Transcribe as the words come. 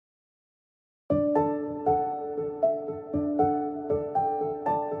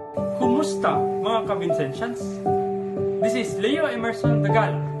Kamusta mga ka-Vincentians? This is Leo Emerson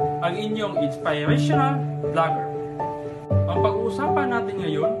Dagala, ang inyong inspirational vlogger. Ang pag-uusapan natin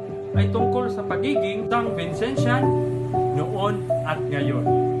ngayon ay tungkol sa pagiging isang Vincentian noon at ngayon.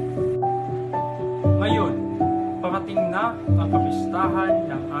 Ngayon, parating na ang kapistahan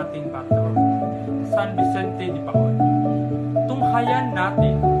ng ating patron, San Vicente de Paul. Tunghayan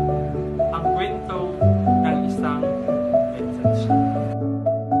natin ang kwento ng isang Vincentian.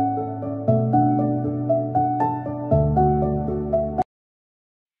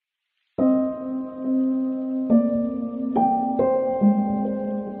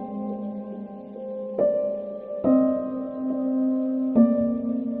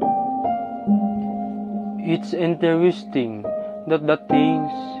 It's interesting that the things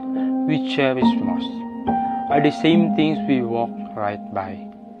we cherish most are the same things we walk right by.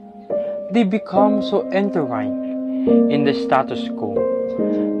 They become so entwined in the status quo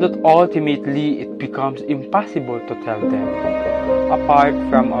that ultimately it becomes impossible to tell them apart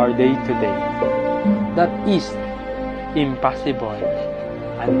from our day-to-day. That is impossible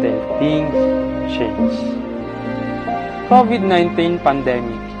until things change. COVID-19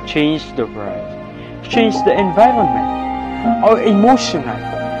 pandemic changed the world, changed the environment, our emotional,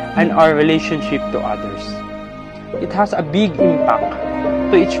 and our relationship to others. It has a big impact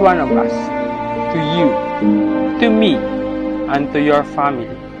to each one of us, to you, to me, and to your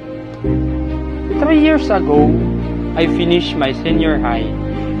family. 3 years ago, I finished my senior high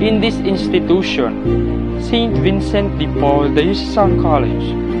in this institution, St. Vincent de Paul Diocesan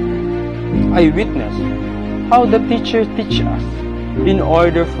College. I witnessed how the teachers teach us in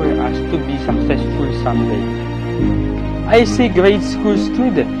order for us to be successful someday. I see grade school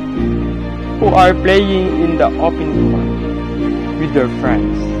students who are playing in the open court with their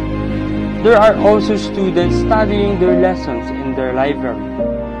friends. There are also students studying their lessons in their library,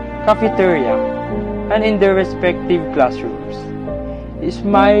 cafeteria, and in their respective classrooms.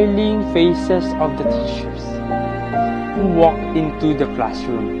 Smiling faces of the teachers who walk into the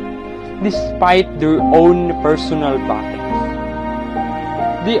classroom despite their own personal battles.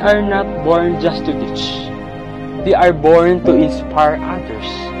 They are not born just to teach. They are born to inspire others,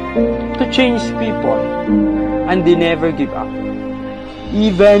 to change people, and they never give up.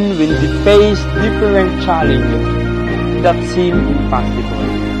 Even when they face different challenges that seem impossible.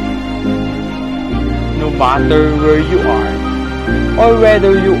 No matter where you are, or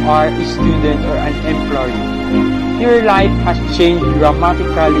whether you are a student or an employee, your life has changed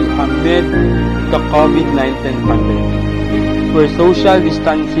dramatically amid the COVID-19 pandemic, where social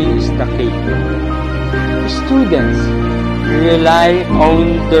distancing is the key. Students rely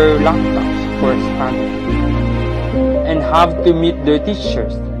on their laptops for studying and have to meet their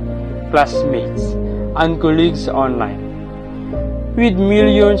teachers, classmates, and colleagues online. With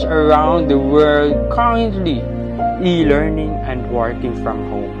millions around the world currently e-learning and working from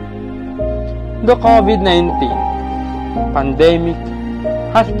home. The COVID-19 pandemic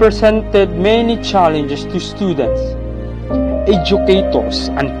has presented many challenges to students, educators,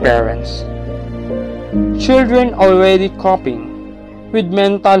 and parents. Children already coping with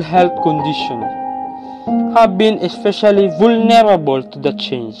mental health conditions have been especially vulnerable to the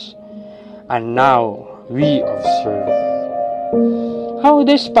change, and now we observe how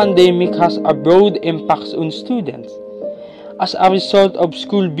this pandemic has a broad impact on students as a result of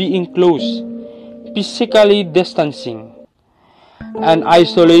school being closed, physically distancing, and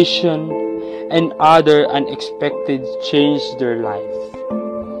isolation, and other unexpected change their life.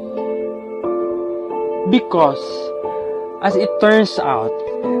 Because, as it turns out,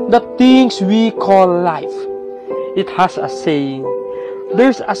 the things we call life, it has a saying.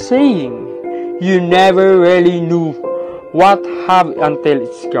 There's a saying, you never really knew what have until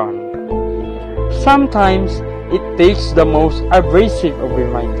it's gone. Sometimes, it takes the most abrasive of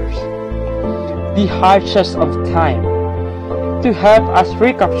reminders, the harshest of time, to help us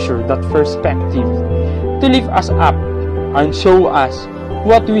recapture that perspective, to lift us up and show us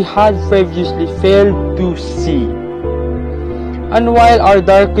what we had previously failed to see. And while our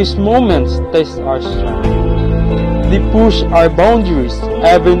darkest moments test our strength, they push our boundaries,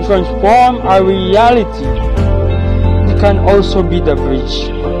 even transform our reality, they can also be the bridge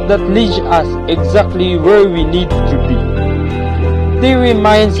that leads us exactly where we need to be. They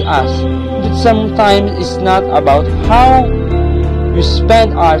remind us that sometimes it's not about how we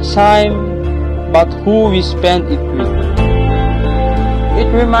spend our time, but who we spend it with. It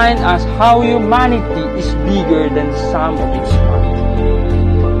reminds us how humanity is bigger than the sum of its parts,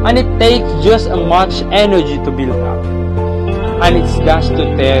 and it takes just as much energy to build up, and it's just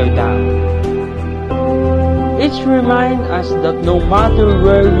to tear down. It reminds us that no matter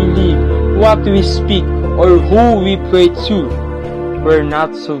where we live, what we speak, or who we pray to, we're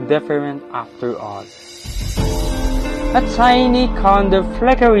not so different after all. A tiny candle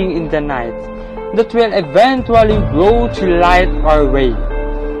flickering in the night that will eventually grow to light our way,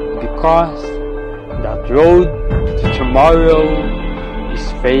 because that road to tomorrow is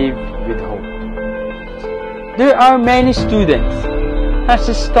paved with hope. There are many students as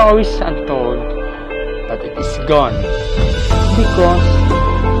the stories untold, but it is gone because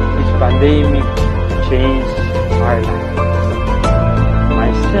this pandemic changed our lives.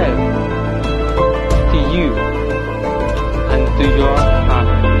 Myself, to you, and to your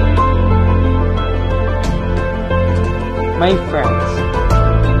family. My friends,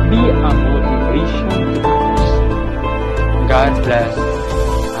 be a motivation to others. God bless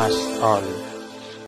us all.